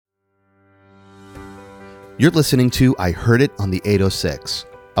You're listening to I Heard It on the 806,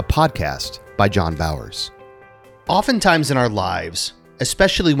 a podcast by John Bowers. Oftentimes in our lives,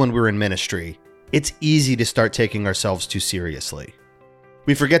 especially when we're in ministry, it's easy to start taking ourselves too seriously.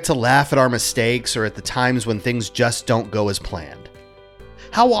 We forget to laugh at our mistakes or at the times when things just don't go as planned.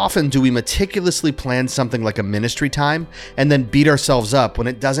 How often do we meticulously plan something like a ministry time and then beat ourselves up when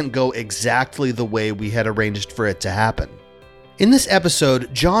it doesn't go exactly the way we had arranged for it to happen? In this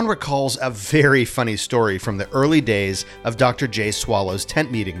episode, John recalls a very funny story from the early days of Dr. Jay Swallow's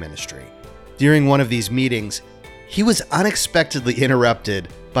tent meeting ministry. During one of these meetings, he was unexpectedly interrupted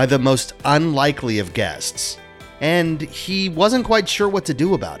by the most unlikely of guests, and he wasn't quite sure what to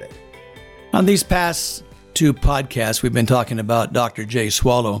do about it. On these past two podcasts, we've been talking about Dr. Jay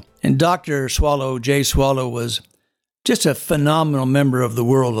Swallow. And Dr. Swallow, Jay Swallow, was just a phenomenal member of the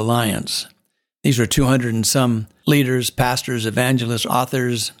World Alliance. These were 200 and some leaders, pastors, evangelists,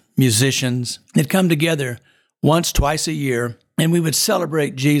 authors, musicians. They'd come together once, twice a year, and we would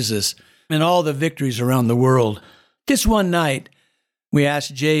celebrate Jesus and all the victories around the world. This one night, we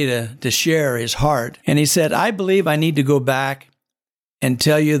asked Jay to share his heart, and he said, I believe I need to go back and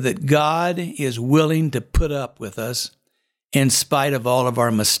tell you that God is willing to put up with us in spite of all of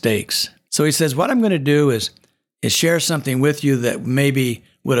our mistakes. So he says, what I'm going to do is share something with you that maybe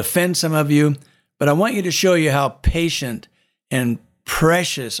would offend some of you, but I want you to show you how patient and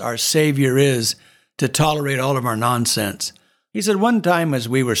precious our Savior is to tolerate all of our nonsense. He said, one time as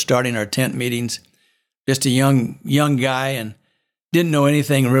we were starting our tent meetings, just a young guy and didn't know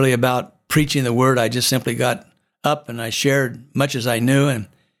anything really about preaching the word. I just simply got up and I shared much as I knew, and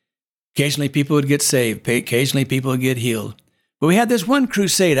occasionally people would get saved, occasionally people would get healed. But we had this one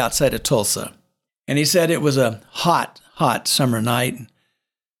crusade outside of Tulsa, and he said it was a hot summer night.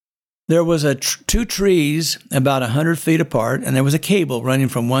 There was two trees about 100 feet apart, and there was a cable running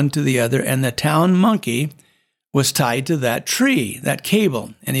from one to the other, and the town monkey was tied to that tree, that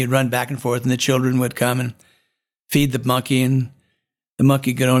cable, and he'd run back and forth, and the children would come and feed the monkey, and the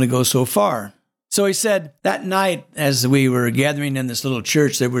monkey could only go so far. So he said that night, as we were gathering in this little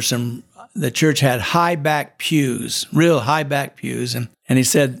church, the church had high back pews, real high back pews. And he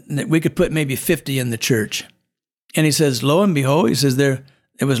said that we could put maybe 50 in the church. And he says, lo and behold, he says,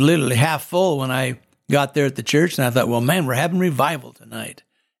 it was literally half full when I got there at the church. And I thought, well, man, we're having revival tonight.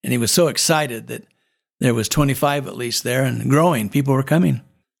 And he was so excited that there was 25 at least there and growing. People were coming.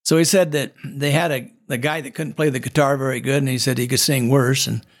 So he said that they had the guy that couldn't play the guitar very good. And he said he could sing worse.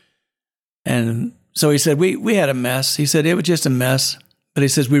 And so he said, we had a mess. He said, it was just a mess. But he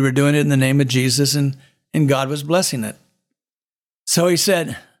says, we were doing it in the name of Jesus, and God was blessing it. So he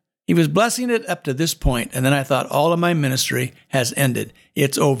said, he was blessing it up to this point. And then I thought, all of my ministry has ended.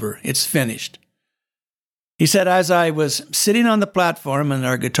 It's over. It's finished. He said, as I was sitting on the platform and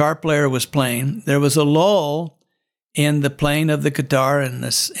our guitar player was playing, there was a lull in the playing of the guitar and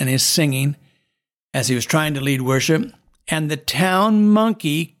his singing as he was trying to lead worship. And the town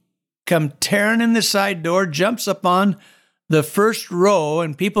monkey come tearing in the side door, jumps up on the first row,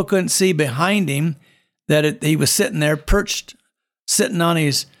 and people couldn't see behind him that he was sitting there, perched, sitting on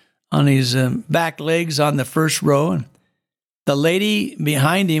his back legs on the first row. And the lady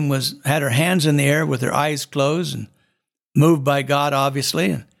behind him had her hands in the air with her eyes closed and moved by God, obviously.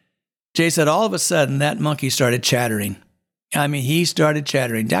 And Jay said, all of a sudden, that monkey started chattering. I mean, he started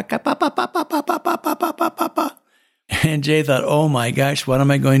chattering. And Jay thought, oh my gosh, what am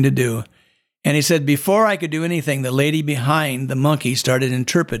I going to do? And he said, before I could do anything, the lady behind the monkey started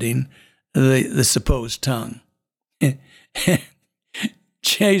interpreting the supposed tongue.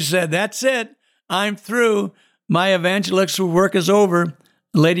 Jay said, that's it. I'm through. My evangelistic work is over.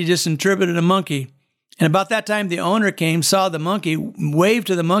 The lady just interpreted a monkey. And about that time, the owner came, saw the monkey, waved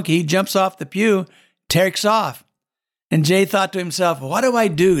to the monkey. He jumps off the pew, takes off. And Jay thought to himself, what do I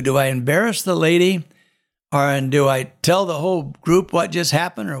do? Do I embarrass the lady? Or do I tell the whole group what just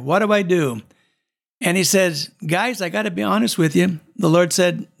happened, or what do I do? And he says, guys, I got to be honest with you. The Lord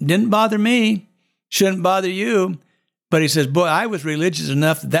said, didn't bother me, shouldn't bother you. But he says, boy, I was religious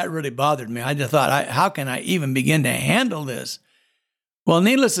enough that really bothered me. I just thought, how can I even begin to handle this? Well,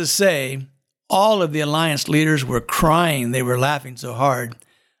 needless to say, all of the Alliance leaders were crying. They were laughing so hard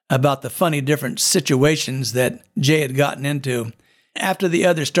about the funny different situations that Jay had gotten into. After the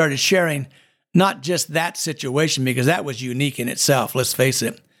others started sharing, not just that situation, because that was unique in itself, let's face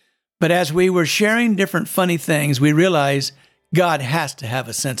it. But as we were sharing different funny things, we realized God has to have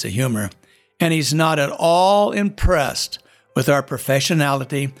a sense of humor. And he's not at all impressed with our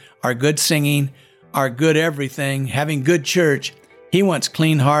professionality, our good singing, our good everything, having good church. He wants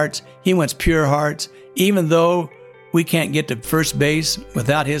clean hearts. He wants pure hearts. Even though we can't get to first base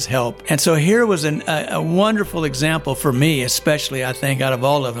without his help. And so here was a wonderful example for me, especially, I think, out of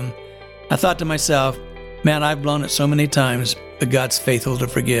all of them. I thought to myself, man, I've blown it so many times, but God's faithful to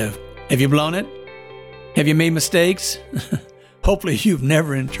forgive. Have you blown it? Have you made mistakes? Hopefully you've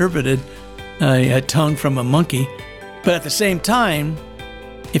never interpreted a tongue from a monkey. But at the same time,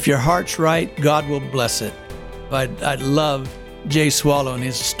 if your heart's right, God will bless it. I love Jay Swallow and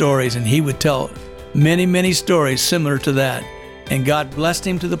his stories, and he would tell many, many stories similar to that. And God blessed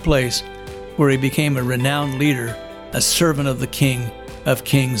him to the place where he became a renowned leader, a servant of the King of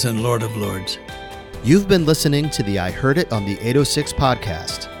Kings and Lord of Lords. You've been listening to the I Heard It on the 806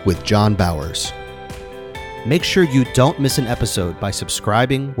 podcast with John Bowers. Make sure you don't miss an episode by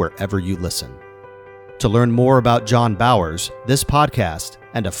subscribing wherever you listen. To learn more about John Bowers, this podcast,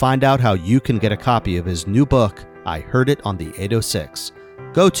 and to find out how you can get a copy of his new book, I Heard It on the 806,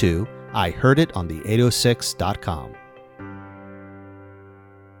 go to ihearditonthe806.com.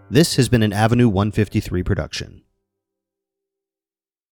 This has been an Avenue 153 production.